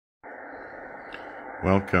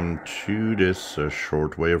Welcome to this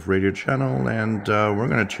shortwave radio channel, and we're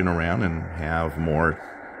going to tune around and have more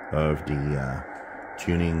of the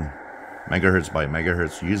tuning megahertz by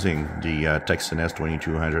megahertz using the Tecsun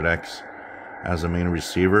S-2200x as a main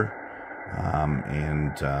receiver,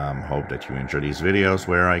 and hope that you enjoy these videos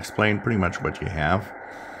where I explain pretty much what you have.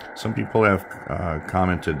 Some people have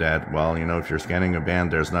commented that, well, you know, if you're scanning a band,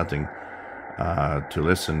 there's nothing to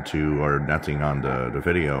listen to or nothing on the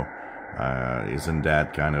video. Isn't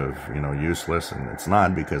that kind of, you know, useless? And it's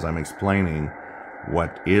not, because I'm explaining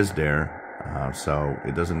what is there. So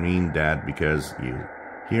it doesn't mean that because you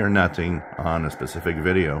hear nothing on a specific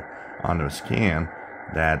video on a scan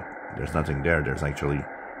that there's nothing there. There's actually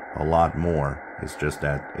a lot more. It's just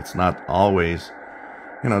that it's not always,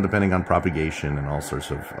 you know, depending on propagation and all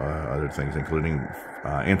sorts of other things, including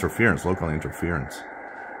interference, local interference.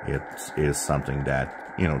 It is something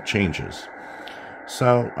that, you know, changes.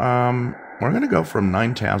 So we're going to go from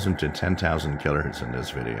 9,000 to 10,000 kilohertz in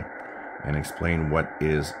this video and explain what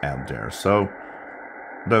is out there. So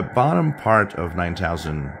the bottom part of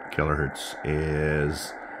 9,000 kilohertz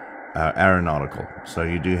is aeronautical. So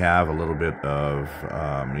you do have a little bit of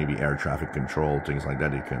maybe air traffic control, things like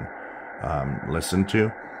that you can listen to.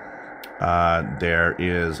 There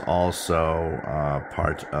is also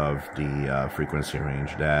part of the frequency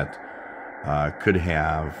range that could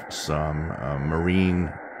have some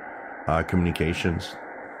marine communications,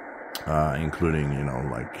 including, you know,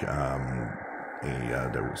 like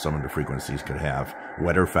some of the frequencies could have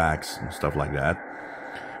weather facts and stuff like that.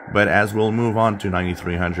 But as we'll move on to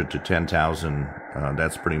 9,300 to 10,000,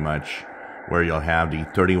 that's pretty much where you'll have the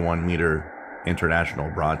 31-meter international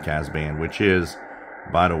broadcast band, which is,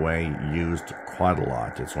 by the way, used quite a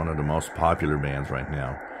lot. It's one of the most popular bands right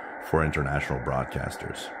now for international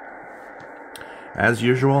broadcasters. As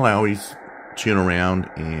usual, I always tune around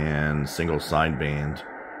in single sideband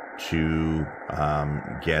to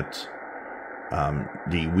get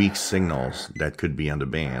the weak signals that could be on the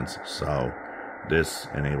bands. So this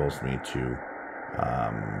enables me to,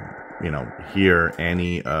 you know, hear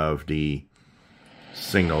any of the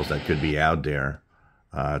signals that could be out there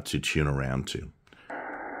to tune around to.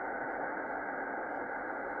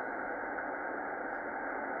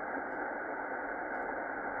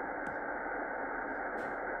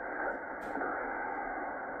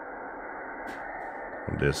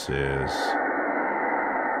 This is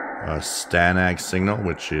a STANAG signal,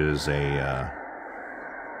 which is a,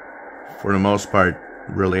 for the most part,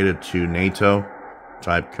 related to NATO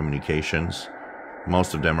type communications.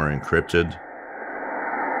 Most of them are encrypted.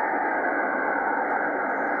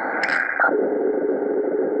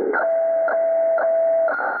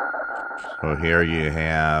 So here you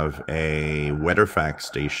have a weatherfact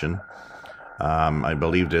station. I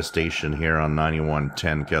believe this station here on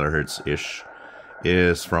 9110 kilohertz-ish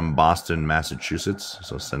is from Boston, Massachusetts,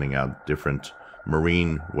 so sending out different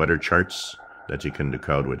marine weather charts that you can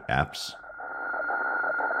decode with apps.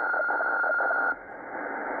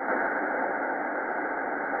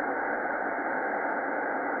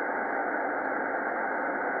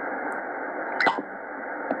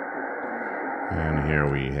 And here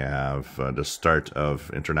we have the start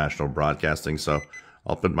of international broadcasting, so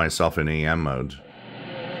I'll put myself in AM mode.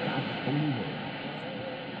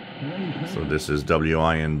 So this is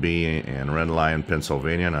WINB in Red Lion,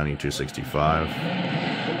 Pennsylvania, 9265.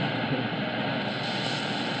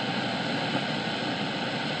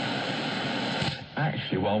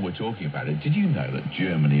 Actually, while we're talking about it, did you know that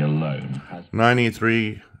Germany alone has...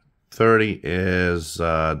 9330 is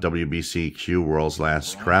WBCQ World's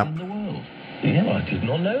Last Scrap. In the world. Yeah, I did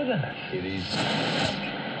not know that. It is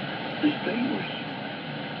distinguished.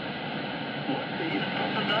 What is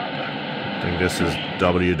propaganda? I think this is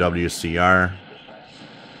WWCR.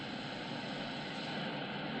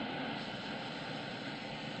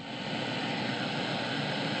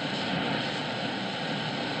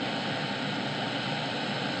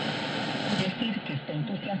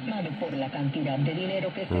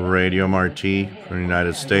 Radio Marti from the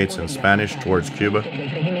United States in Spanish towards Cuba.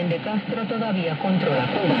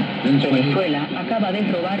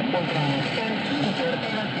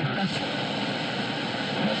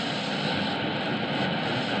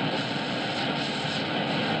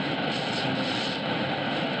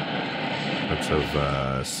 Lots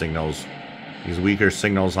of signals. These weaker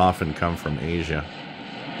signals often come from Asia.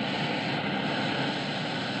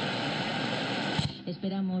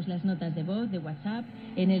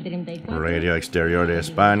 Radio Exterior de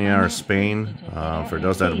España or Spain. For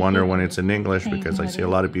those that wonder when it's in English, because I see a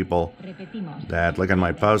lot of people that look at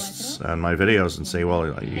my posts and my videos and say,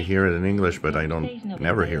 well, you hear it in English, but I don't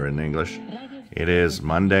never hear it in English. It is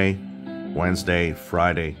Monday, Wednesday,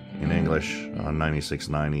 Friday in English on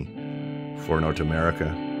 9690 for North America.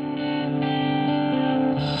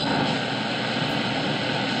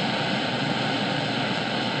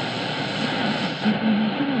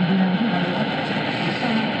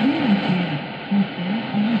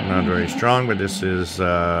 Not very strong, but this is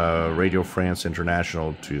Radio France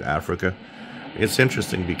International to Africa. It's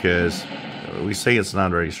interesting because we say it's not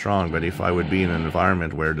very strong, but if I would be in an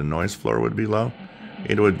environment where the noise floor would be low,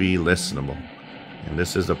 it would be listenable. And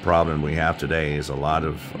this is the problem we have today, is a lot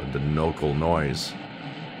of the local noise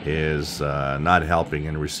is not helping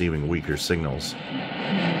in receiving weaker signals.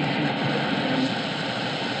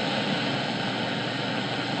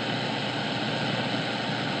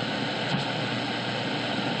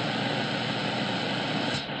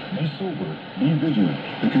 Be sober, be vigilant,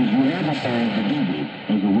 because you advertise the devil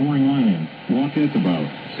as a roaring lion, walketh about,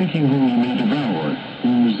 seeking whom he may devour,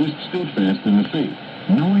 who resist steadfast in the faith,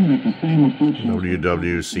 knowing that the same affliction...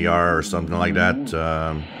 WWCR or something like that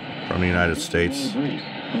from the United States.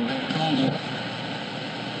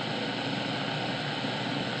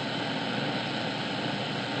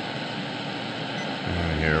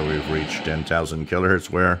 And here we've reached 10,000 kHz,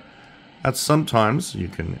 where sometimes you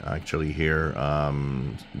can actually hear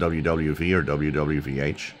WWV or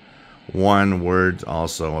WWVH. One word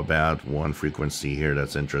also about one frequency here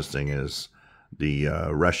that's interesting is the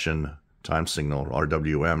Russian time signal,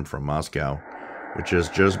 RWM, from Moscow, which is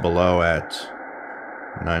just below at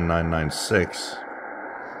 9996.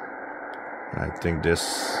 I think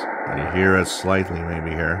this, I hear it slightly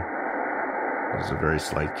maybe here. There's a very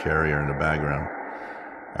slight carrier in the background.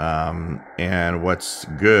 And what's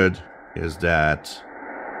good is that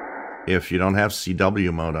if you don't have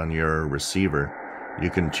CW mode on your receiver, you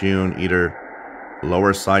can tune either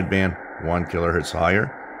lower sideband 1 kHz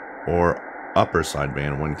higher or upper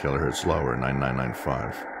sideband 1 kHz lower,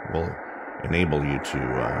 9995. Will enable you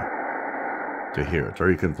to hear it.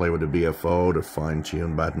 Or you can play with the BFO, the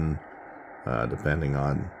fine-tune button, depending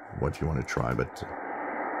on what you want to try. But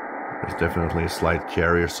there's definitely a slight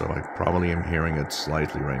carrier, so I probably am hearing it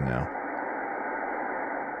slightly right now.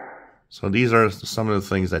 So these are some of the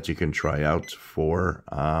things that you can try out for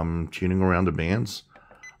tuning around the bands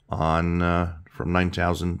on from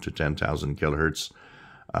 9,000 to 10,000 kHz.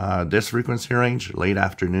 This frequency range, late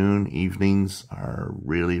afternoon, evenings, are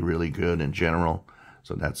really, really good in general.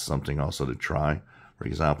 So that's something also to try. For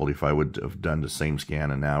example, if I would have done the same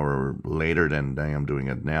scan an hour later than I am doing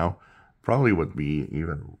it now, probably would be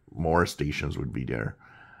even more stations would be there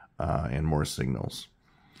and more signals.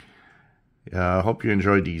 I hope you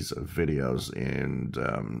enjoyed these videos, and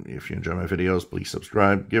if you enjoy my videos, please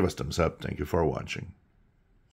subscribe, give us thumbs up. Thank you for watching.